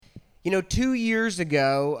2 years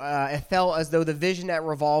ago, it felt as though the vision at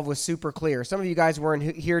Revolve was super clear. Some of you guys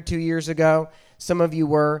weren't here 2 years ago. Some of you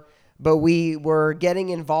were. But we were getting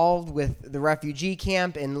involved with the refugee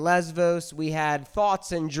camp in Lesbos. We had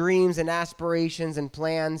thoughts and dreams and aspirations and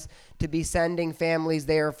plans to be sending families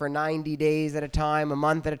there for 90 days at a time, a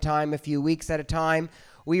month at a time, a few weeks at a time.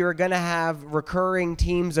 We were going to have recurring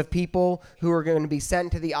teams of people who were going to be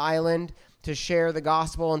sent to the island to share the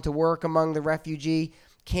gospel and to work among the refugee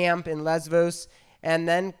camp in Lesbos. And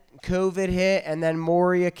then COVID hit, and then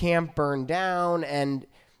Moria camp burned down, and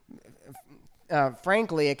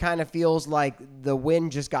frankly, it kind of feels like the wind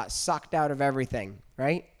just got sucked out of everything,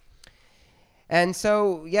 right? And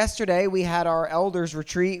so yesterday we had our elders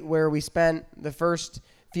retreat where we spent the first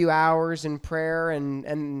few hours in prayer,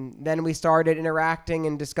 and then we started interacting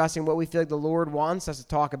and discussing what we feel like the Lord wants us to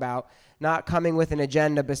talk about, not coming with an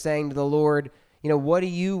agenda, but saying to the Lord, what do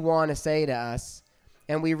you want to say to us?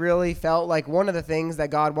 And we really felt like one of the things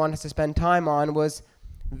that God wanted us to spend time on was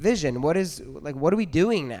vision. What are we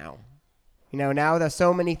doing now? Now that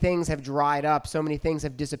so many things have dried up, so many things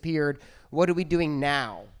have disappeared, what are we doing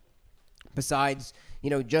now? Besides,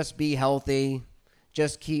 just be healthy,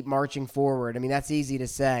 just keep marching forward. That's easy to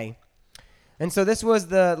say. And so this was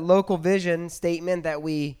the local vision statement that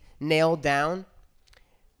we nailed down.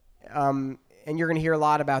 And you're going to hear a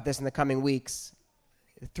lot about this in the coming weeks.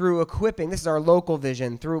 Through equipping, this is our local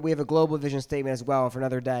vision. We have a global vision statement as well for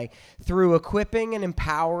another day. Through equipping and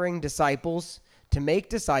empowering disciples to make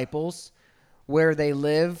disciples where they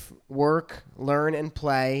live, work, learn, and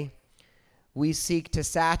play, we seek to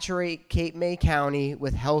saturate Cape May County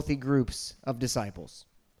with healthy groups of disciples.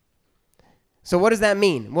 So what does that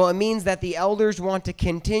mean? Well, it means that the elders want to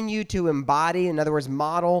continue to embody, in other words,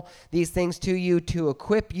 model these things to you, to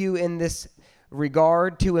equip you in this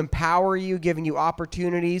regard, to empower you, giving you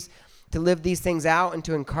opportunities to live these things out and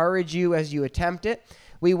to encourage you as you attempt it.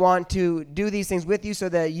 We want to do these things with you so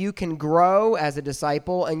that you can grow as a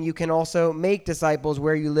disciple and you can also make disciples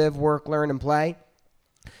where you live, work, learn, and play.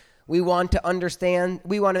 We want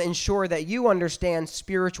to ensure that you understand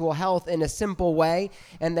spiritual health in a simple way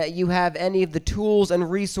and that you have any of the tools and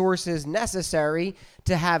resources necessary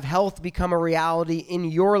to have health become a reality in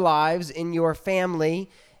your lives, in your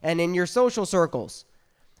family, and in your social circles.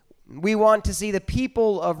 We want to see the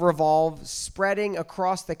people of Revolve spreading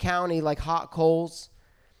across the county like hot coals,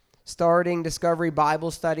 starting Discovery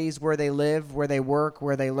Bible studies where they live, where they work,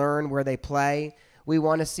 where they learn, where they play. We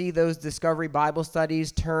want to see those Discovery Bible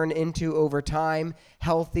studies turn into, over time,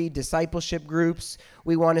 healthy discipleship groups.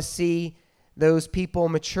 We want to see those people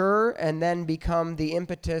mature and then become the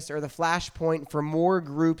impetus or the flashpoint for more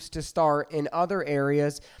groups to start in other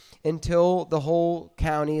areas until the whole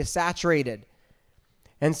county is saturated.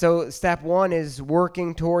 And so step one is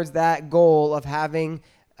working towards that goal of having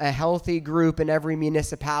a healthy group in every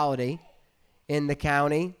municipality in the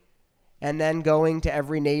county, and then going to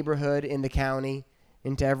every neighborhood in the county,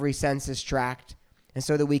 into every census tract, and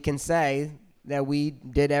so that we can say that we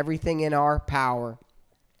did everything in our power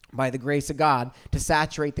by the grace of God to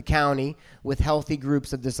saturate the county with healthy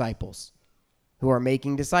groups of disciples who are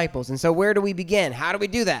making disciples. And so where do we begin? How do we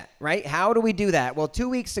do that, right? How do we do that? Well, 2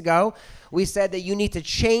 weeks ago, we said that you need to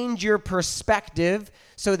change your perspective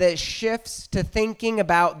so that it shifts to thinking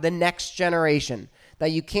about the next generation.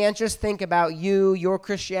 That you can't just think about you, your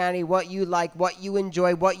Christianity, what you like, what you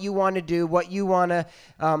enjoy, what you want to do, what you want to,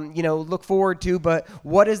 look forward to, but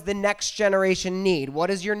what does the next generation need? What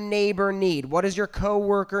does your neighbor need? What does your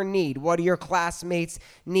coworker need? What do your classmates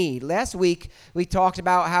need? Last week, we talked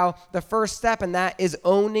about how the first step in that is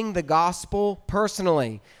owning the gospel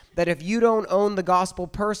personally. That if you don't own the gospel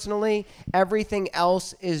personally, everything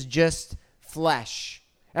else is just flesh.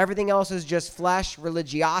 Everything else is just flesh,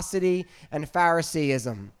 religiosity, and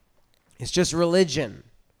Phariseeism. It's just religion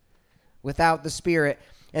without the Spirit.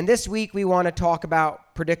 And this week we want to talk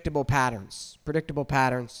about predictable patterns. Predictable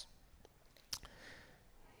patterns.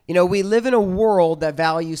 We live in a world that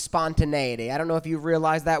values spontaneity. I don't know if you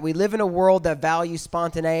realize that. We live in a world that values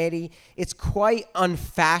spontaneity. It's quite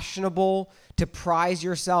unfashionable to prize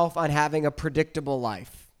yourself on having a predictable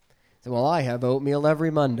life. So, well, I have oatmeal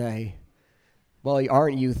every Monday. Well,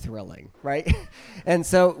 aren't you thrilling, right? And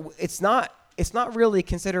so it's not really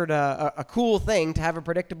considered a cool thing to have a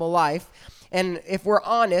predictable life. And if we're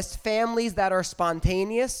honest, families that are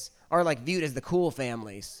spontaneous are like viewed as the cool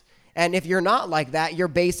families. And if you're not like that, you're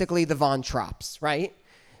basically the Von Trapps, right?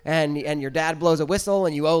 And your dad blows a whistle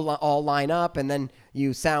and you all line up and then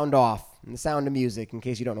you sound off. And the Sound of Music, in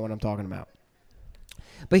case you don't know what I'm talking about.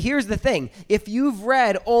 But here's the thing. If you've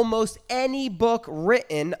read almost any book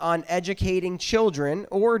written on educating children,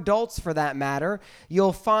 or adults for that matter,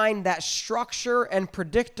 you'll find that structure and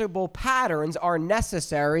predictable patterns are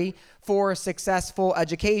necessary for successful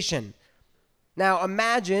education. Now,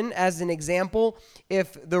 imagine, as an example,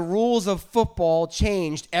 if the rules of football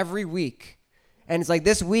changed every week. And it's like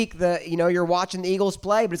this week, you're watching the Eagles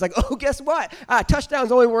play, but it's like, oh, guess what?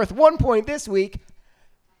 Touchdown's only worth 1 point this week,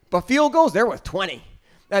 but field goals, they're worth 20.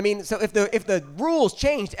 I mean, so if the rules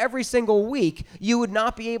changed every single week, you would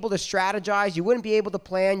not be able to strategize, you wouldn't be able to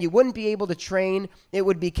plan, you wouldn't be able to train, it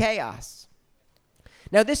would be chaos.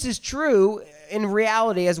 Now, this is true in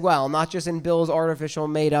reality as well, not just in Bill's artificial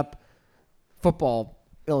made-up football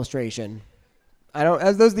illustration.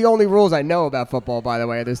 Those are the only rules I know about football, by the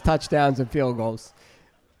way. There's touchdowns and field goals.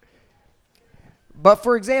 But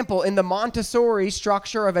for example, in the Montessori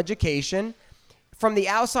structure of education, from the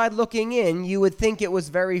outside looking in, you would think it was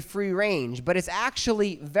very free range, but it's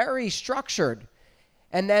actually very structured.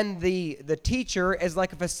 And then the teacher is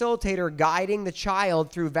like a facilitator guiding the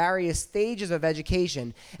child through various stages of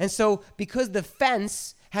education. And so because the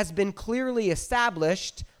fence has been clearly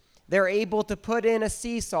established, they're able to put in a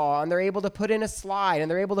seesaw, and they're able to put in a slide, and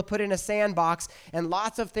they're able to put in a sandbox, and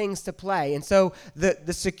lots of things to play. And so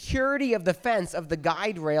the security of the fence, of the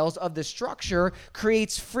guide rails, of the structure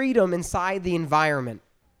creates freedom inside the environment.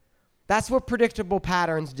 That's what predictable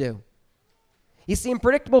patterns do. You see,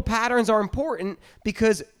 predictable patterns are important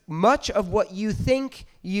because much of what you think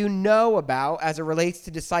you know about as it relates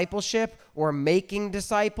to discipleship or making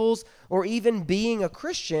disciples or even being a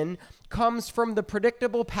Christian comes from the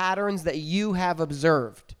predictable patterns that you have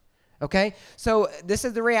observed. Okay? So this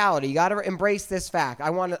is the reality. You got to embrace this fact.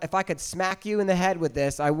 If I could smack you in the head with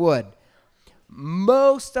this, I would.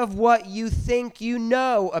 Most of what you think you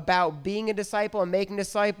know about being a disciple and making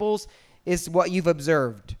disciples is what you've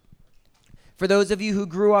observed. For those of you who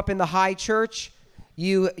grew up in the high church,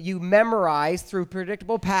 you memorize through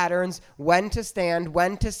predictable patterns when to stand,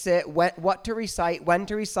 when to sit, what to recite, when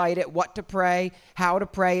to recite it, what to pray, how to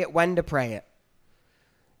pray it, when to pray it.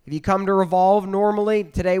 If you come to Revolve, normally,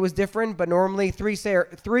 today was different, but normally three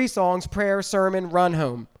songs, prayer, sermon, run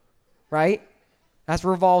home, right? That's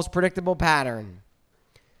Revolve's predictable pattern.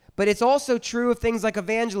 But it's also true of things like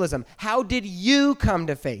evangelism. How did you come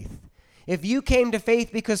to faith? If you came to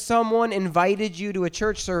faith because someone invited you to a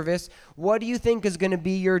church service, what do you think is going to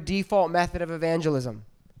be your default method of evangelism?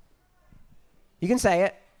 You can say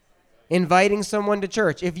it. Inviting someone to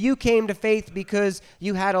church. If you came to faith because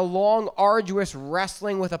you had a long, arduous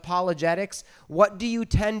wrestling with apologetics, what do you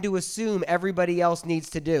tend to assume everybody else needs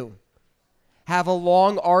to do? Have a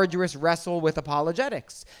long, arduous wrestle with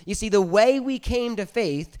apologetics. You see, the way we came to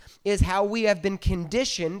faith is how we have been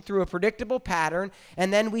conditioned through a predictable pattern,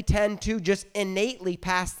 and then we tend to just innately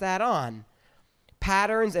pass that on.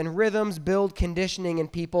 Patterns and rhythms build conditioning in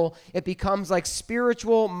people. It becomes like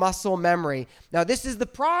spiritual muscle memory. Now, this is the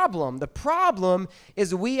problem. The problem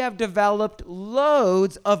is we have developed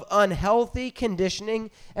loads of unhealthy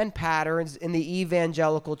conditioning and patterns in the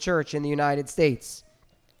evangelical church in the United States.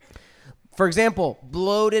 For example,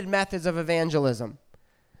 bloated methods of evangelism.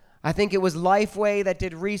 I think it was Lifeway that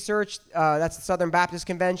did research, that's the Southern Baptist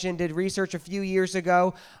Convention, did research a few years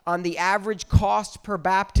ago on the average cost per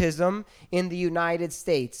baptism in the United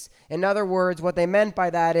States. In other words, what they meant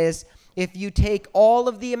by that is if you take all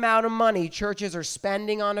of the amount of money churches are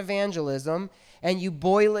spending on evangelism and you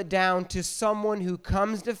boil it down to someone who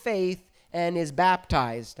comes to faith and is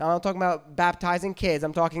baptized. I'm not talking about baptizing kids.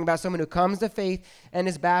 I'm talking about someone who comes to faith and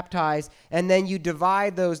is baptized, and then you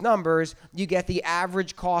divide those numbers, you get the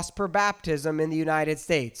average cost per baptism in the United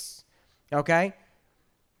States. Okay?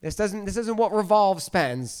 This isn't what Revolve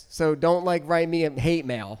spends, so don't write me a hate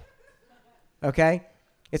mail. Okay?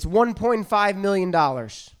 It's $1.5 million.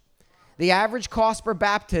 The average cost per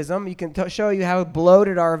baptism, you can show you how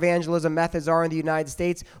bloated our evangelism methods are in the United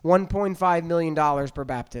States, $1.5 million per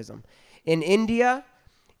baptism. In India,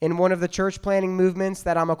 in one of the church planting movements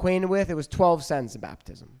that I'm acquainted with, it was 12 cents a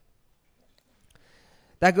baptism.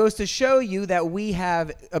 That goes to show you that we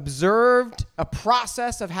have observed a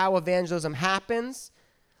process of how evangelism happens,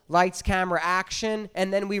 lights, camera, action,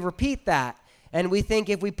 and then we repeat that. And we think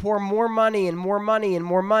if we pour more money and more money and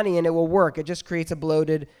more money and it will work. It just creates a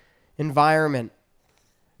bloated environment.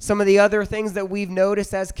 Some of the other things that we've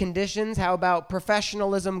noticed as conditions, how about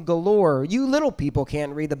professionalism galore? You little people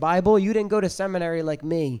can't read the Bible. You didn't go to seminary like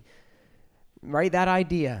me. Right? That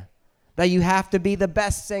idea. that you have to be the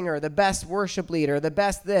best singer, the best worship leader, the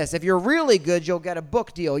best this. If you're really good, you'll get a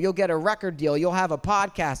book deal, you'll get a record deal, you'll have a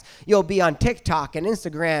podcast, you'll be on TikTok and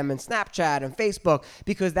Instagram and Snapchat and Facebook,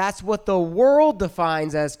 because that's what the world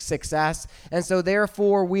defines as success. And so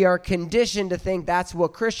therefore, we are conditioned to think that's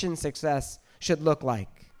what Christian success should look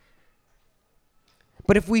like.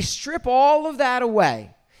 But if we strip all of that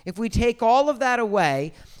away, if we take all of that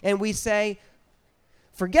away and we say,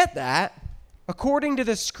 forget that, according to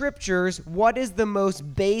the scriptures, what is the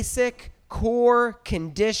most basic core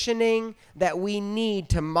conditioning that we need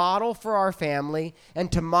to model for our family and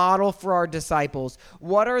to model for our disciples?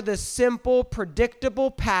 What are the simple,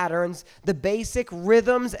 predictable patterns, the basic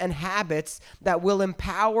rhythms and habits that will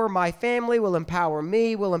empower my family, will empower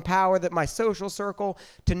me, will empower my social circle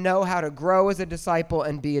to know how to grow as a disciple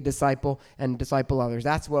and be a disciple and disciple others?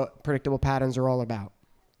 That's what predictable patterns are all about.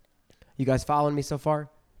 You guys following me so far?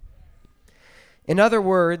 In other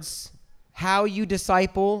words, how you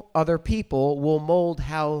disciple other people will mold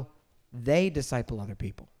how they disciple other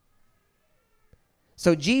people.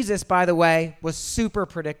 So Jesus, by the way, was super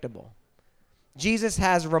predictable. Jesus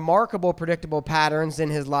has remarkable predictable patterns in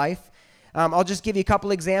his life. I'll just give you a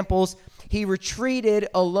couple examples. He retreated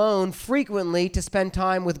alone frequently to spend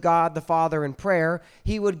time with God the Father in prayer.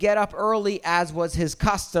 He would get up early, as was his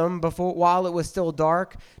custom, while it was still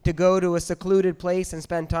dark, to go to a secluded place and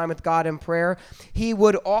spend time with God in prayer. He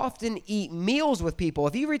would often eat meals with people.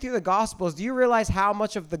 If you read through the Gospels, do you realize how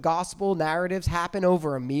much of the gospel narratives happen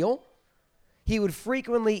over a meal? He would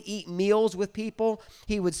frequently eat meals with people.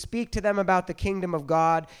 He would speak to them about the kingdom of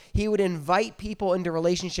God. He would invite people into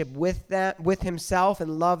relationship with himself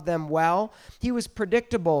and love them well. He was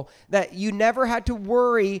predictable, that you never had to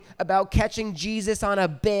worry about catching Jesus on a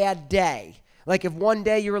bad day. Like if one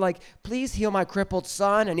day you were like, please heal my crippled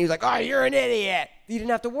son, and he was like, oh, you're an idiot. You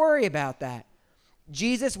didn't have to worry about that.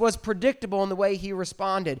 Jesus was predictable in the way he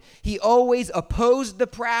responded. He always opposed the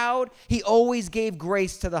proud. He always gave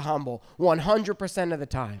grace to the humble, 100% of the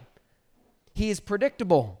time. He is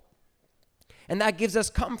predictable, and that gives us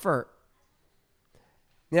comfort.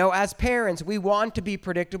 You know, as parents, we want to be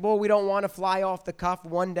predictable. We don't want to fly off the cuff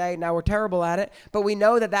one day. Now, we're terrible at it, but we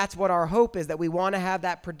know that that's what our hope is, that we want to have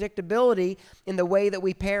that predictability in the way that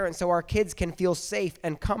we parent so our kids can feel safe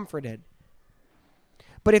and comforted.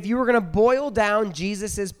 But if you were going to boil down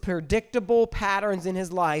Jesus' predictable patterns in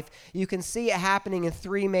his life, you can see it happening in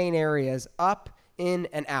three main areas: up, in,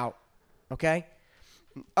 and out. Okay?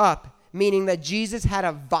 Up, meaning that Jesus had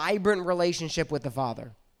a vibrant relationship with the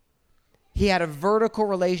Father. He had a vertical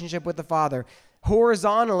relationship with the Father.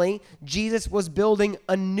 Horizontally, Jesus was building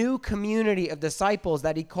a new community of disciples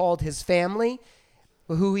that he called his family,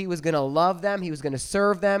 who he was going to love them, he was going to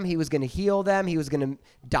serve them, he was going to heal them, he was going to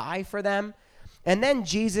die for them. And then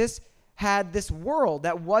Jesus had this world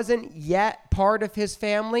that wasn't yet part of his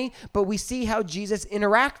family, but we see how Jesus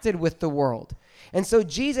interacted with the world. And so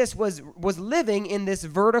Jesus was living in this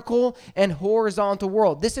vertical and horizontal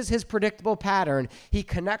world. This is his predictable pattern. He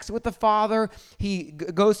connects with the Father. He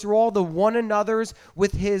goes through all the one another's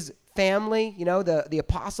with his family, you know, the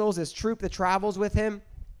apostles, his troop that travels with him.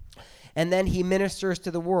 And then he ministers to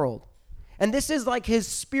the world. And this is like his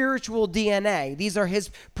spiritual DNA. These are his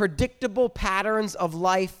predictable patterns of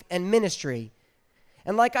life and ministry.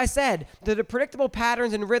 And like I said, the predictable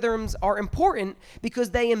patterns and rhythms are important because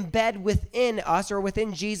they embed within us, or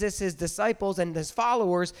within Jesus, his disciples and his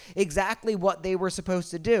followers, exactly what they were supposed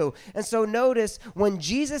to do. And so notice, when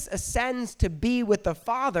Jesus ascends to be with the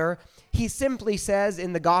Father, he simply says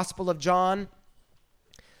in the Gospel of John,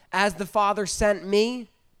 "As the Father sent me,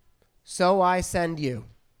 so I send you."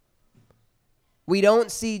 We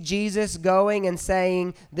don't see Jesus going and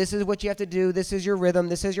saying, this is what you have to do, this is your rhythm,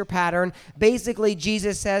 this is your pattern. Basically,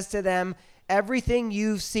 Jesus says to them, everything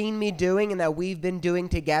you've seen me doing and that we've been doing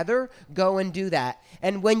together, go and do that.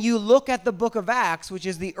 And when you look at the book of Acts, which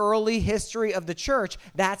is the early history of the church,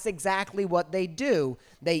 that's exactly what they do.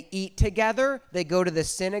 They eat together, they go to the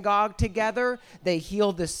synagogue together, they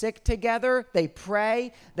heal the sick together, they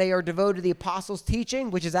pray, they are devoted to the apostles'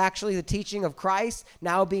 teaching, which is actually the teaching of Christ,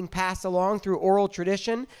 now being passed along through oral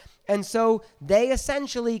tradition. And so they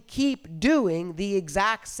essentially keep doing the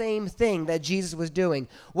exact same thing that Jesus was doing.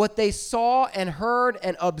 What they saw and heard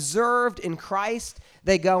and observed in Christ,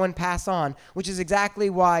 they go and pass on, which is exactly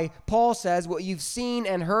why Paul says, what you've seen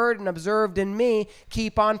and heard and observed in me,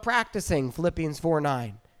 keep on practicing, Philippians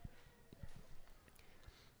 4:9.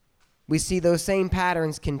 We see those same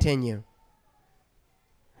patterns continue.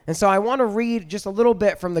 And so I want to read just a little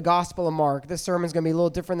bit from the Gospel of Mark. This sermon's going to be a little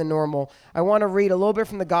different than normal. I want to read a little bit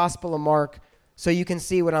from the Gospel of Mark so you can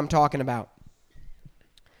see what I'm talking about.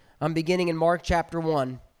 I'm beginning in Mark chapter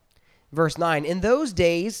 1. Verse 9, in those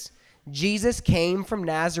days, Jesus came from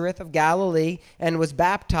Nazareth of Galilee and was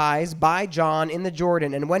baptized by John in the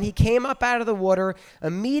Jordan. And when he came up out of the water,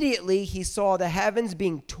 immediately he saw the heavens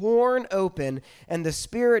being torn open and the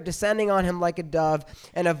Spirit descending on him like a dove.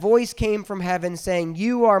 And a voice came from heaven saying,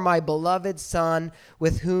 "You are my beloved Son,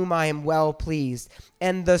 with whom I am well pleased."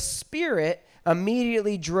 And the Spirit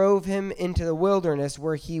immediately drove him into the wilderness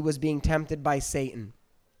where he was being tempted by Satan.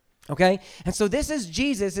 Okay? And so this is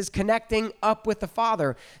Jesus is connecting up with the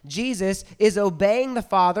Father. Jesus is obeying the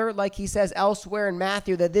Father, like he says elsewhere in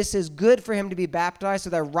Matthew, that this is good for him to be baptized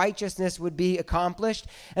so that righteousness would be accomplished.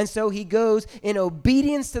 And so he goes in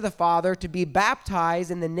obedience to the Father to be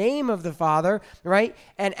baptized in the name of the Father, right?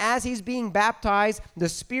 And as he's being baptized, the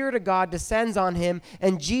Spirit of God descends on him,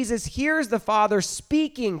 and Jesus hears the Father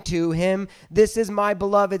speaking to him, "This is my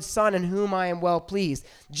beloved Son in whom I am well pleased."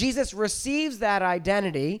 Jesus receives that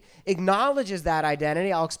identity, acknowledges that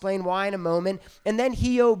identity. I'll explain why in a moment. And then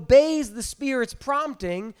he obeys the Spirit's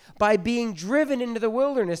prompting by being driven into the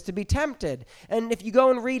wilderness to be tempted. And if you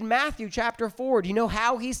go and read Matthew chapter 4, do you know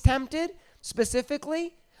how he's tempted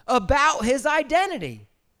specifically? About his identity.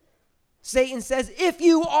 Satan says, if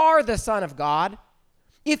you are the Son of God,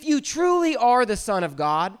 if you truly are the Son of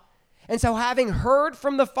God, and so having heard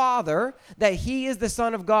from the Father that he is the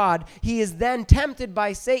Son of God, he is then tempted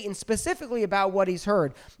by Satan specifically about what he's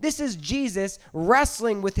heard. This is Jesus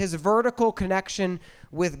wrestling with his vertical connection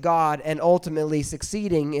with God and ultimately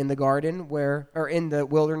succeeding in the garden or in the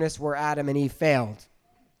wilderness where Adam and Eve failed.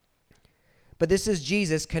 But this is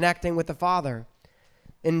Jesus connecting with the Father.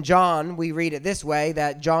 In John, we read it this way,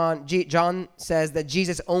 that John says that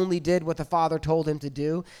Jesus only did what the Father told him to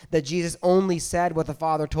do, that Jesus only said what the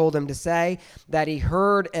Father told him to say, that he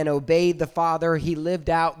heard and obeyed the Father. He lived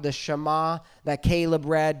out the Shema that Caleb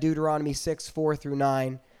read, Deuteronomy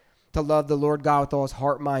 6:4-9, to love the Lord God with all his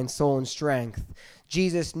heart, mind, soul, and strength.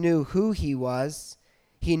 Jesus knew who he was.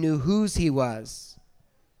 He knew whose he was.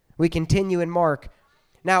 We continue in Mark.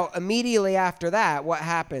 Now, immediately after that, what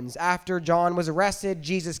happens? After John was arrested,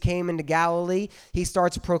 Jesus came into Galilee. He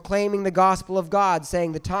starts proclaiming the gospel of God,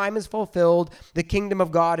 saying the time is fulfilled, the kingdom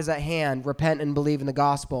of God is at hand. Repent and believe in the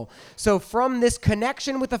gospel. So from this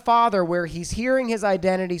connection with the Father, where he's hearing his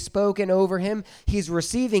identity spoken over him, he's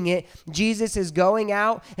receiving it, Jesus is going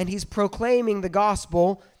out and he's proclaiming the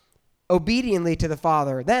gospel obediently to the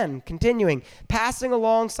Father. Then, continuing, passing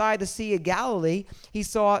alongside the Sea of Galilee, he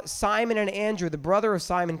saw Simon and Andrew, the brother of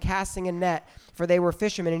Simon, casting a net, for they were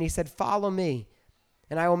fishermen. And he said, "Follow me,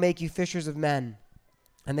 and I will make you fishers of men."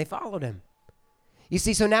 And they followed him. You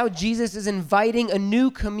see, so now Jesus is inviting a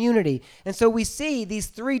new community. And so we see these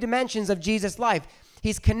three dimensions of Jesus' life.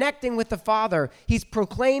 He's connecting with the Father. He's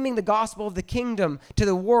proclaiming the gospel of the kingdom to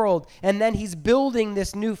the world. And then he's building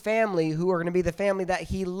this new family who are going to be the family that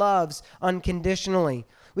he loves unconditionally.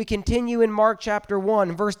 We continue in Mark chapter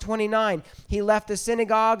 1, verse 29. He left the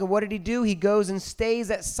synagogue, and what did he do? He goes and stays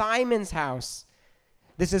at Simon's house.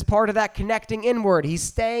 This is part of that connecting inward. He's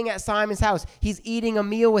staying at Simon's house. He's eating a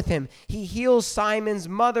meal with him. He heals Simon's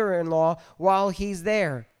mother-in-law while he's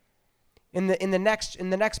there. In the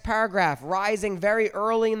next paragraph, rising very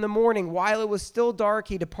early in the morning, while it was still dark,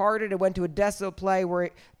 he departed and went to a desolate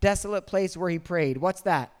place where he prayed. What's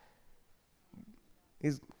that?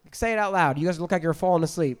 Say it out loud. You guys look like you're falling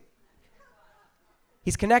asleep.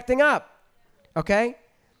 He's connecting up. Okay?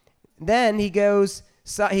 Then he goes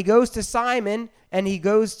to Simon, and he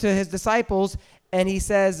goes to his disciples, and he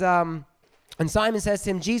says, and Simon says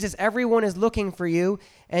to him, "Jesus, everyone is looking for you."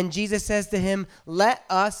 And Jesus says to him, "Let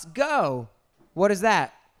us go." What is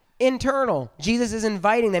that? Internal. Jesus is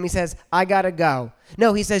inviting them. He says, "I got to go."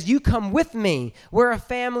 No, he says, "You come with me. We're a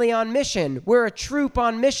family on mission. We're a troop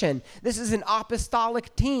on mission. This is an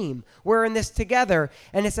apostolic team. We're in this together."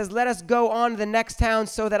 And it says, "Let us go on to the next town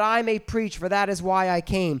so that I may preach, for that is why I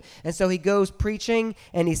came." And so he goes preaching,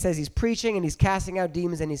 and he says he's preaching, and he's casting out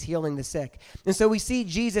demons, and he's healing the sick. And so we see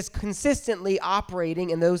Jesus consistently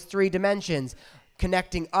operating in those three dimensions.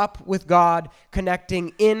 Connecting up with God,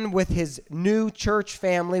 connecting in with his new church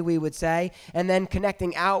family, we would say, and then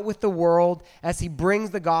connecting out with the world as he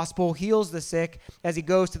brings the gospel, heals the sick, as he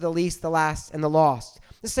goes to the least, the last, and the lost.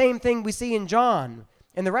 The same thing we see in John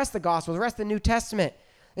and the rest of the gospel, the rest of the New Testament.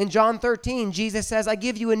 In John 13, Jesus says, "I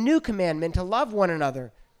give you a new commandment, to love one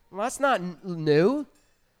another." Well, that's not new.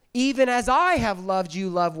 "Even as I have loved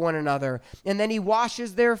you, love one another." And then he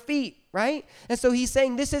washes their feet, right? And so he's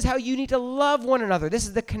saying this is how you need to love one another. This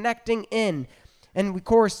is the connecting in. And of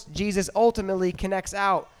course, Jesus ultimately connects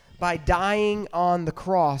out by dying on the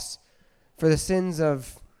cross for the sins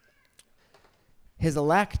of his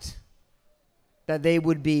elect, that they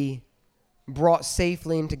would be brought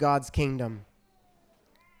safely into God's kingdom.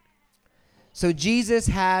 So Jesus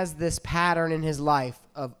has this pattern in his life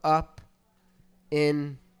of up,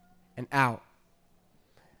 in, and out.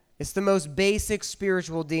 It's the most basic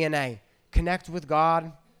spiritual DNA. Connect with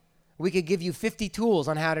God. We could give you 50 tools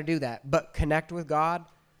on how to do that, but connect with God,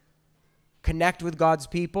 connect with God's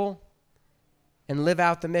people, and live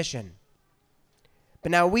out the mission.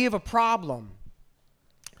 But now we have a problem.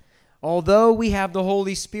 Although we have the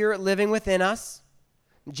Holy Spirit living within us,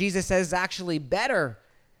 Jesus says it's actually better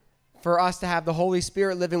for us to have the Holy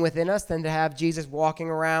Spirit living within us than to have Jesus walking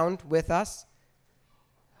around with us.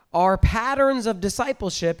 Our patterns of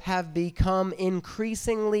discipleship have become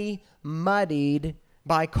increasingly muddied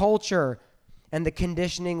by culture and the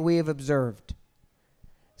conditioning we have observed.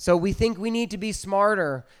 So we think we need to be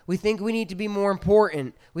smarter. We think we need to be more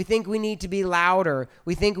important. We think we need to be louder.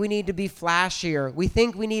 We think we need to be flashier. We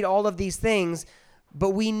think we need all of these things, but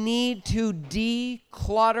we need to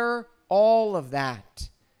declutter all of that.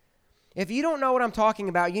 If you don't know what I'm talking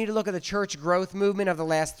about, you need to look at the church growth movement of the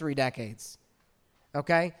last 3 decades.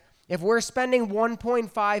 Okay? If we're spending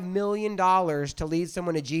 $1.5 million to lead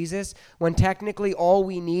someone to Jesus, when technically all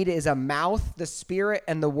we need is a mouth, the Spirit,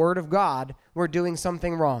 and the Word of God, we're doing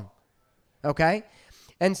something wrong. Okay?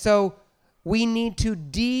 And so we need to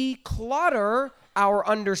declutter our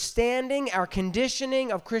understanding, our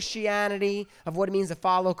conditioning of Christianity, of what it means to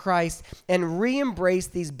follow Christ, and re-embrace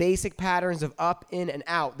these basic patterns of up, in, and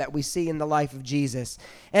out that we see in the life of Jesus.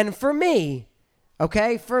 And for me,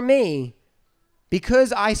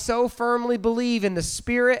 because I so firmly believe in the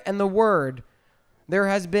Spirit and the Word, there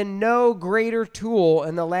has been no greater tool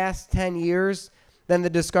in the last 10 years than the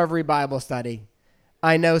Discovery Bible Study.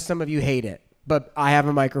 I know some of you hate it, but I have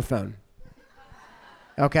a microphone.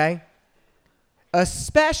 Okay?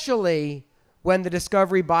 Especially when the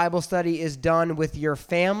Discovery Bible Study is done with your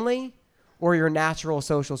family or your natural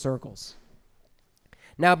social circles.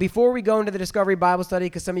 Now, before we go into the Discovery Bible Study,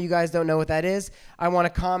 because some of you guys don't know what that is, I want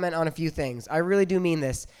to comment on a few things. I really do mean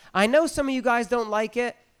this. I know some of you guys don't like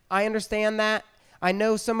it. I understand that. I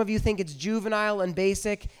know some of you think it's juvenile and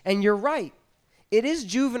basic, and you're right. It is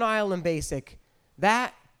juvenile and basic.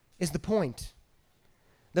 That is the point.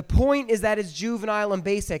 The point is that it's juvenile and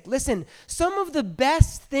basic. Listen, some of the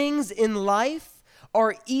best things in life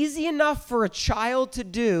are easy enough for a child to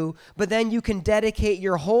do, but then you can dedicate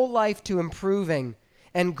your whole life to improving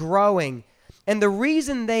and growing. And the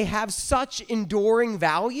reason they have such enduring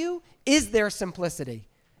value is their simplicity.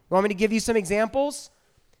 You want me to give you some examples?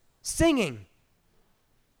 Singing.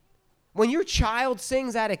 When your child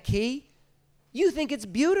sings out of key, you think it's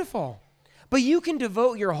beautiful. But you can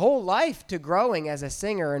devote your whole life to growing as a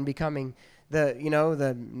singer and becoming the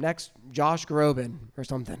next Josh Groban or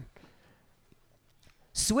something.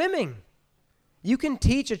 Swimming. You can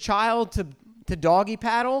teach a child to doggy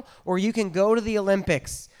paddle, or you can go to the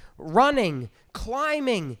Olympics. Running,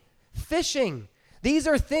 climbing, fishing. These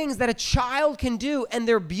are things that a child can do, and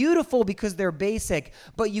they're beautiful because they're basic,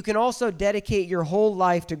 but you can also dedicate your whole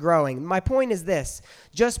life to growing. My point is this: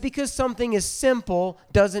 just because something is simple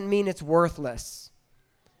doesn't mean it's worthless.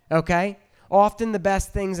 Okay? Often the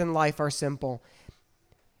best things in life are simple.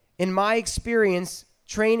 In my experience,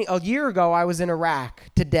 training, a year ago I was in Iraq.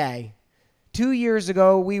 Today. 2 years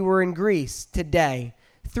ago, we were in Greece. Today.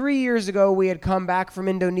 3 years ago, we had come back from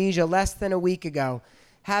Indonesia less than a week ago.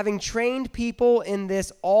 Having trained people in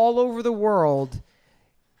this all over the world,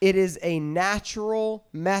 it is a natural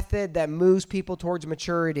method that moves people towards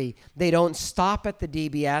maturity. They don't stop at the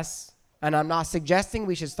DBS, and I'm not suggesting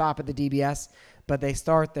we should stop at the DBS, but they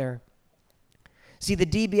start there. See, the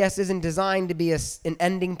DBS isn't designed to be an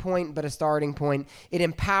ending point, but a starting point. It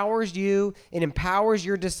empowers you, it empowers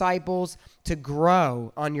your disciples to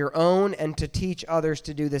grow on your own and to teach others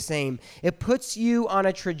to do the same. It puts you on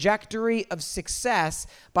a trajectory of success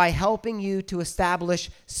by helping you to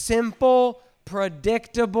establish simple,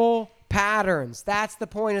 predictable patterns. That's the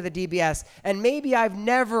point of the DBS. And maybe I've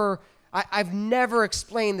never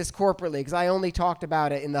explained this corporately because I only talked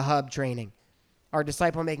about it in the hub training, our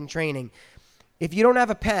disciple-making training. If you don't have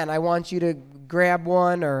a pen, I want you to grab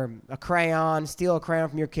one or a crayon, steal a crayon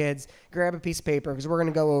from your kids, grab a piece of paper because we're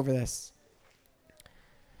going to go over this.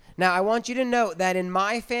 Now, I want you to note that in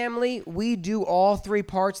my family, we do all 3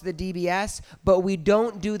 parts of the DBS, but we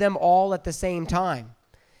don't do them all at the same time.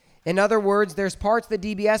 In other words, there's parts of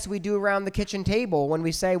the DBS we do around the kitchen table when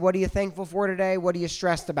we say, what are you thankful for today? What are you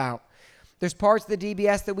stressed about? There's parts of the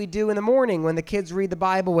DBS that we do in the morning when the kids read the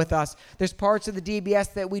Bible with us. There's parts of the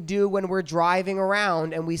DBS that we do when we're driving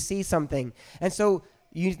around and we see something. And so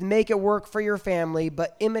you make it work for your family,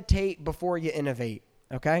 but imitate before you innovate,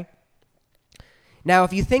 okay? Now,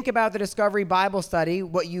 if you think about the Discovery Bible Study,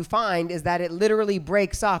 what you find is that it literally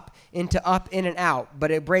breaks up, in, and out.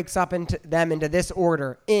 But it breaks up into this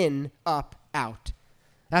order: in, up, out.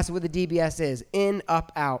 That's what the DBS is: in,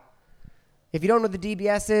 up, out. If you don't know what the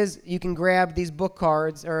DBS is, you can grab these book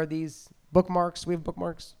cards or these bookmarks. We have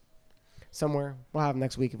bookmarks somewhere. We'll have them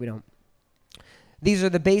next week if we don't. These are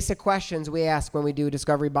the basic questions we ask when we do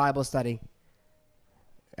Discovery Bible Study.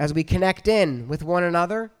 As we connect in with one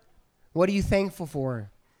another, what are you thankful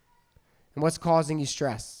for? And what's causing you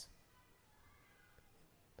stress?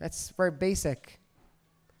 That's very basic.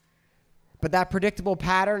 But that predictable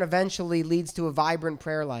pattern eventually leads to a vibrant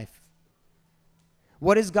prayer life.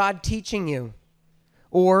 What is God teaching you?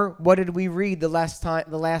 Or what did we read the last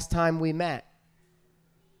time we met?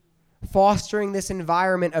 Fostering this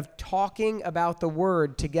environment of talking about the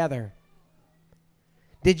Word together.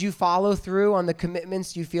 Did you follow through on the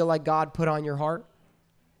commitments you feel like God put on your heart?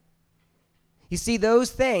 You see, those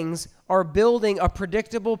things are building a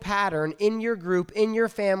predictable pattern in your group, in your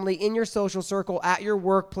family, in your social circle, at your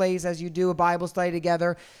workplace as you do a Bible study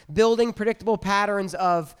together, building predictable patterns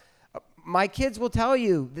of, my kids will tell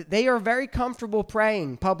you that they are very comfortable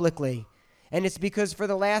praying publicly. And it's because for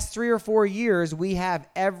the last 3 or 4 years, we have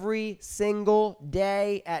every single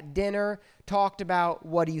day at dinner talked about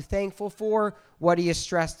what are you thankful for, what are you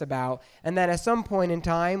stressed about. And then at some point in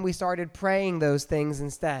time, we started praying those things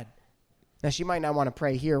instead. Now, she might not want to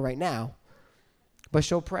pray here right now, but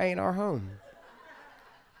she'll pray in our home.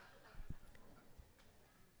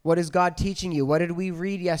 What is God teaching you? What did we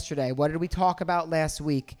read yesterday? What did we talk about last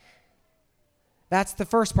week? That's the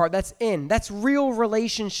first part. That's in. That's real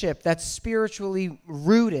relationship. That's spiritually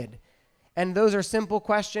rooted. And those are simple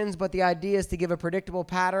questions, but the idea is to give a predictable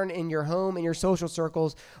pattern in your home, in your social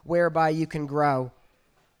circles, whereby you can grow.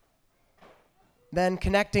 Then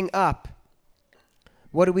connecting up.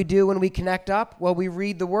 What do we do when we connect up? Well, we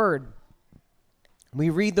read the Word. We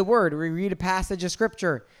read the Word. We read a passage of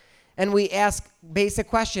Scripture. And we ask basic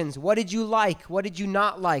questions. What did you like? What did you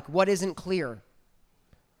not like? What isn't clear?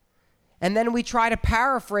 And then we try to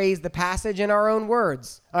paraphrase the passage in our own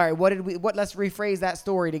words. All right, let's rephrase that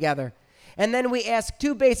story together. And then we ask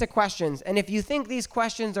 2 basic questions. And if you think these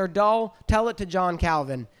questions are dull, tell it to John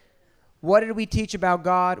Calvin. What did we teach about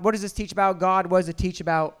God? What does this teach about God? What does it teach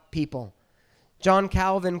about people? John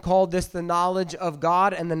Calvin called this the knowledge of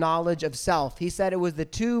God and the knowledge of self. He said it was the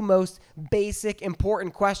 2 most basic,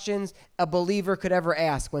 important questions a believer could ever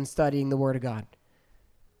ask when studying the Word of God.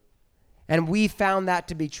 And we found that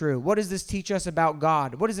to be true. What does this teach us about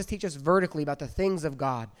God? What does this teach us vertically about the things of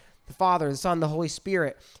God? The Father, the Son, the Holy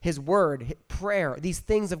Spirit, His Word, prayer, these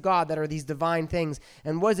things of God that are these divine things.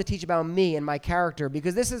 And what does it teach about me and my character?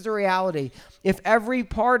 Because this is the reality. If every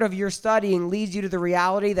part of your studying leads you to the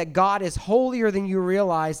reality that God is holier than you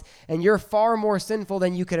realize and you're far more sinful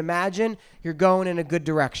than you could imagine, you're going in a good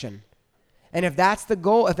direction. And if that's the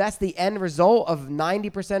goal, if that's the end result of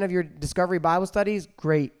 90% of your Discovery Bible studies,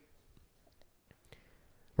 great.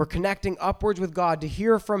 We're connecting upwards with God to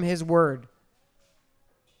hear from His Word.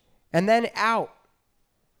 And then out.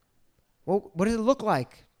 Well, what does it look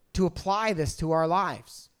like to apply this to our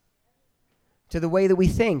lives? To the way that we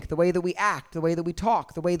think, the way that we act, the way that we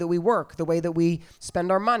talk, the way that we work, the way that we spend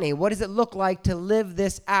our money. What does it look like to live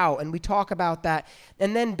this out? And we talk about that.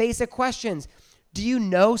 And then basic questions. Do you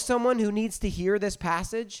know someone who needs to hear this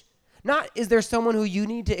passage? Not, is there someone who you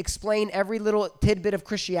need to explain every little tidbit of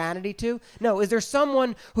Christianity to? No, is there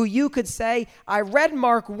someone who you could say, I read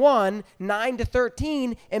Mark 1, 9 to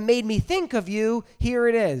 13, and made me think of you. Here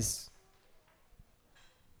it is.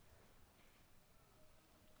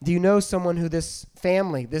 Do you know someone who this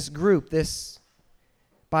family, this group, this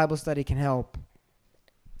Bible study can help?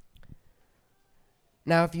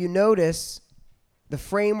 Now, if you notice, the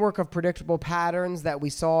framework of predictable patterns that we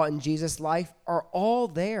saw in Jesus' life are all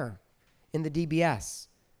there in the DBS.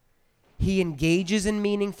 He engages in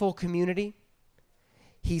meaningful community.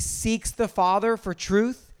 He seeks the Father for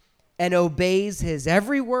truth and obeys His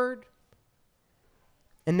every word.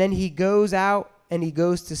 And then he goes out and he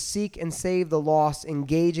goes to seek and save the lost,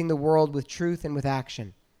 engaging the world with truth and with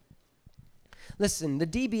action. Listen, the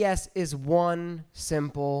DBS is one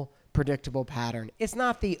simple, predictable pattern. It's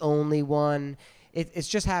not the only one. It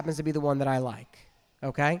just happens to be the one that I like,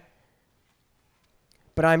 okay?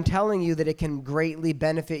 But I'm telling you that it can greatly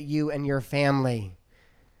benefit you and your family.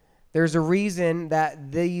 There's a reason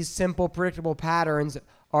that these simple, predictable patterns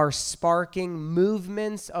are sparking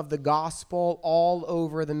movements of the gospel all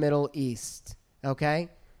over the Middle East, okay?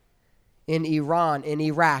 in Iran, in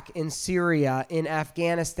Iraq, in Syria, in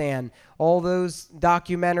Afghanistan, all those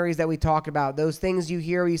documentaries that we talk about, those things you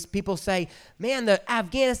hear, people say, man, the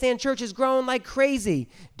Afghanistan church is growing like crazy.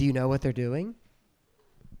 Do you know what they're doing?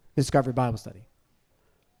 Discovery Bible Study.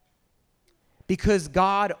 Because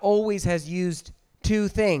God always has used two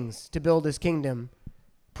things to build his kingdom,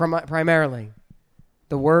 primarily.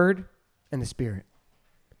 The Word and the Spirit.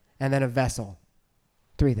 And then a vessel.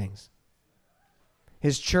 Three things.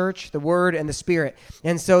 His church, the Word, and the Spirit.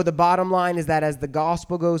 And so the bottom line is that as the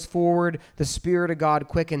gospel goes forward, the Spirit of God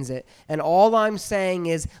quickens it. And all I'm saying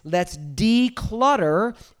is let's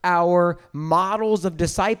declutter our models of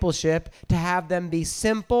discipleship to have them be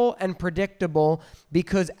simple and predictable,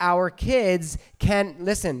 because our kids can,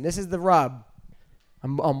 listen, this is the rub.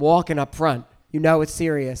 I'm walking up front. You know it's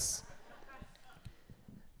serious.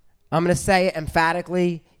 I'm going to say it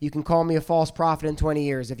emphatically. You can call me a false prophet in 20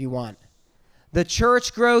 years if you want. The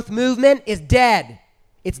church growth movement is dead.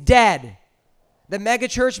 It's dead. The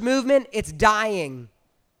megachurch movement, it's dying.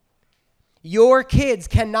 Your kids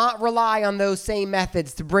cannot rely on those same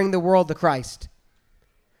methods to bring the world to Christ.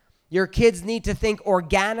 Your kids need to think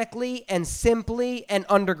organically and simply and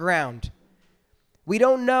underground. We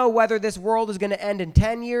don't know whether this world is going to end in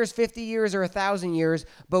 10 years, 50 years, or 1,000 years,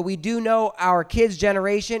 but we do know our kids'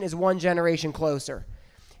 generation is one generation closer.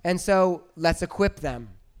 And so let's equip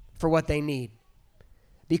them for what they need.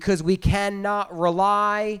 Because we cannot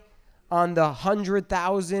rely on the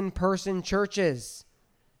 100,000 person churches.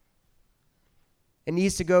 It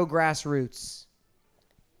needs to go grassroots.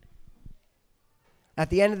 At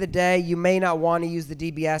the end of the day, you may not want to use the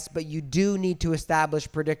DBS, but you do need to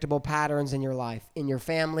establish predictable patterns in your life, in your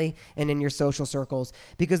family, and in your social circles.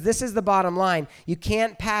 Because this is the bottom line. You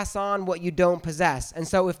can't pass on what you don't possess. And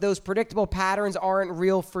so if those predictable patterns aren't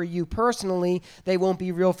real for you personally, they won't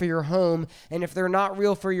be real for your home. And if they're not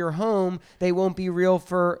real for your home, they won't be real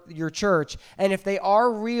for your church. And if they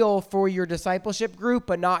are real for your discipleship group,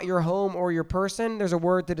 but not your home or your person, there's a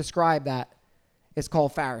word to describe that. It's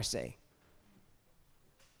called Pharisee.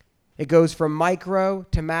 It goes from micro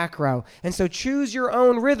to macro. And so choose your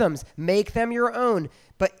own rhythms. Make them your own.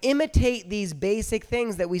 But imitate these basic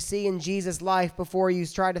things that we see in Jesus' life before you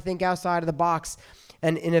try to think outside of the box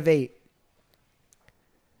and innovate.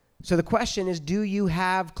 So the question is, do you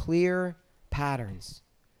have clear patterns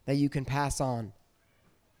that you can pass on?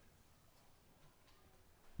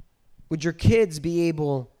 Would your kids be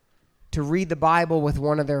able to read the Bible with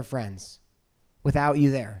one of their friends without you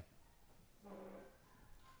there?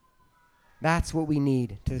 That's what we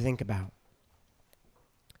need to think about.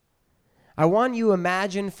 I want you to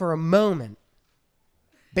imagine for a moment,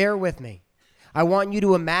 bear with me. I want you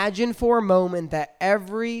to imagine for a moment that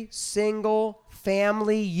every single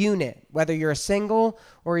family unit, whether you're a single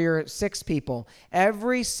or you're 6 people,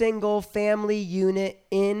 every single family unit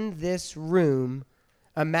in this room,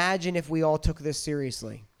 imagine if we all took this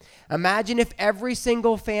seriously. Imagine if every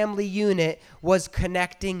single family unit was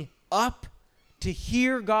connecting up to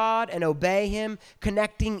hear God and obey him,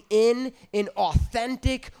 connecting in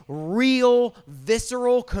authentic, real,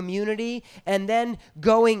 visceral community, and then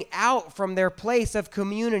going out from their place of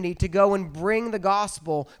community to go and bring the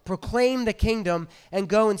gospel, proclaim the kingdom, and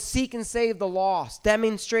go and seek and save the lost,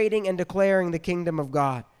 demonstrating and declaring the kingdom of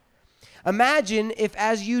God. Imagine if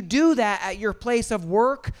as you do that at your place of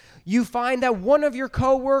work, you find that one of your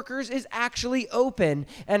coworkers is actually open,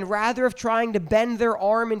 and rather of trying to bend their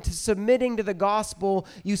arm into submitting to the gospel,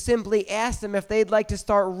 you simply ask them if they'd like to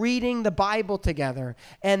start reading the Bible together,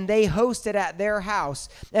 and they host it at their house.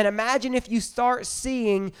 And imagine if you start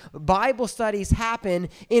seeing Bible studies happen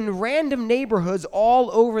in random neighborhoods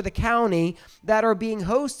all over the county that are being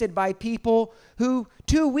hosted by people who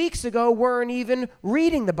 2 weeks ago weren't even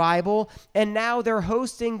reading the Bible, and now they're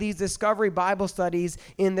hosting these Discovery Bible studies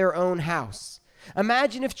in their own house.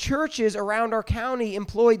 Imagine if churches around our county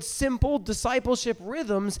employed simple discipleship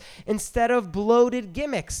rhythms instead of bloated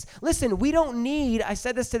gimmicks. Listen, we don't need, I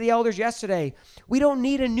said this to the elders yesterday, we don't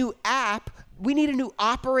need a new app, we need a new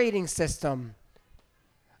operating system.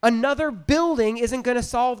 Another building isn't going to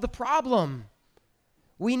solve the problem.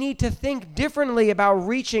 We need to think differently about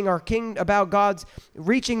reaching our king, about God's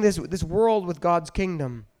reaching this world with God's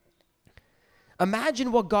kingdom.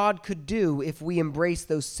 Imagine what God could do if we embrace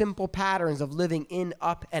those simple patterns of living in,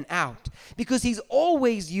 up, and out. Because he's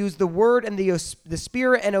always used the word and the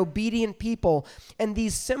spirit and obedient people. And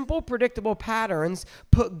these simple, predictable patterns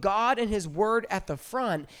put God and his word at the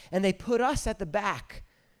front, and they put us at the back.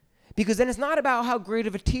 Because then it's not about how great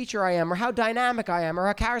of a teacher I am, or how dynamic I am, or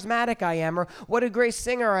how charismatic I am, or what a great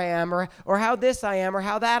singer I am, or how this I am, or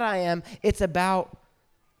how that I am. It's about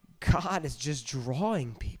God is just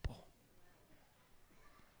drawing people.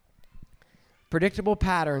 Predictable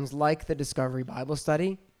patterns like the Discovery Bible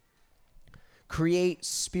Study create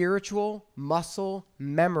spiritual muscle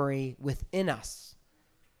memory within us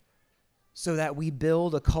so that we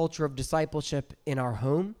build a culture of discipleship in our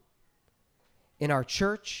home, in our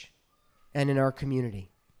church, and in our community.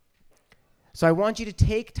 So I want you to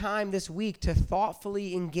take time this week to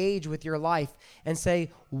thoughtfully engage with your life and say,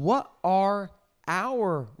 what are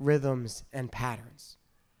our rhythms and patterns?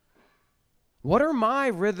 What are my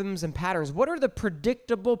rhythms and patterns? What are the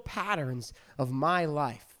predictable patterns of my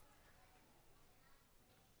life?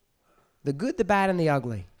 The good, the bad, and the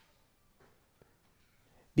ugly.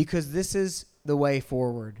 Because this is the way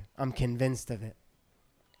forward. I'm convinced of it.